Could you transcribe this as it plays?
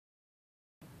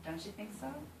Don't you think so?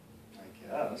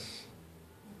 I guess.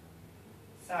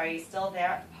 So are you still there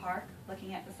at the park,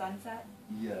 looking at the sunset?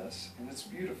 Yes, and it's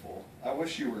beautiful. I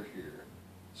wish you were here,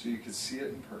 so you could see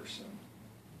it in person.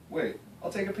 Wait, I'll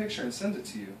take a picture and send it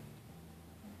to you.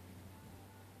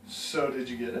 So, did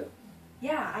you get it?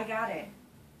 Yeah, I got it.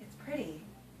 It's pretty.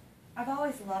 I've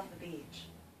always loved the beach.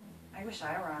 I wish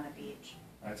I were on a beach.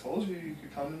 I told you you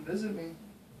could come and visit me.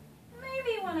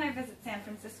 Maybe when I visit San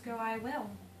Francisco, I will.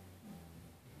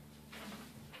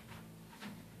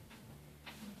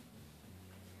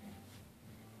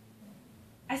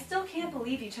 I still can't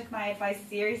believe you took my advice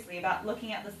seriously about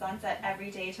looking at the sunset every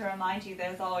day to remind you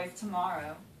there's always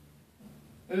tomorrow.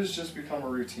 It has just become a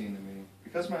routine to me.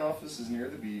 Because my office is near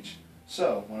the beach,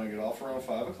 so when I get off around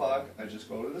 5 o'clock, I just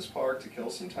go to this park to kill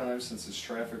some time since it's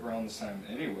traffic around this time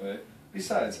anyway.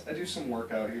 Besides, I do some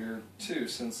work out here too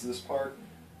since this park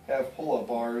have pull-up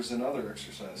bars and other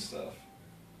exercise stuff.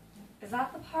 Is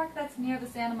that the park that's near the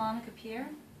Santa Monica Pier?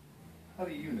 How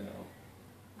do you know?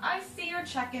 I see your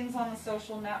check-ins on the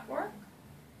social network.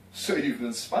 So you've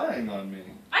been spying on me.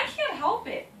 I can't help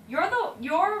it.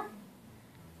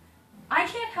 I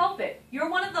can't help it. You're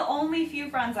one of the only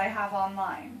few friends I have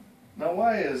online. Now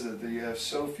why is it that you have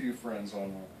so few friends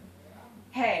online?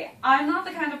 Hey, I'm not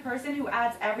the kind of person who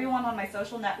adds everyone on my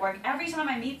social network every time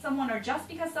I meet someone or just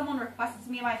because someone requests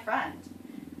me my friend.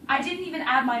 I didn't even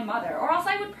add my mother, or else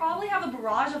I would probably have a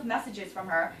barrage of messages from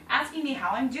her asking me how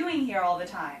I'm doing here all the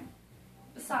time.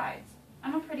 Besides,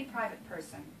 I'm a pretty private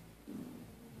person.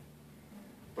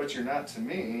 But you're not to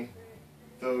me,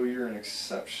 though you're an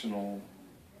exceptional...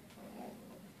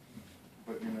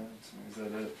 But you're not to me, is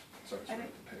that it? Sorry, it's right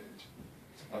at the page.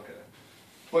 Okay.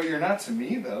 But you're not to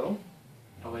me, though.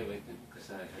 Oh, wait, because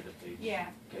I heard the page. Yeah.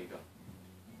 Okay, go.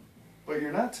 But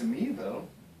you're not to me, though.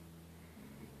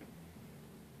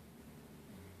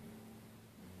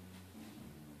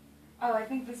 Oh, I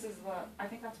think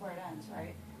that's where it ends,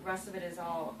 right? The rest of it is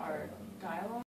all our dialogue.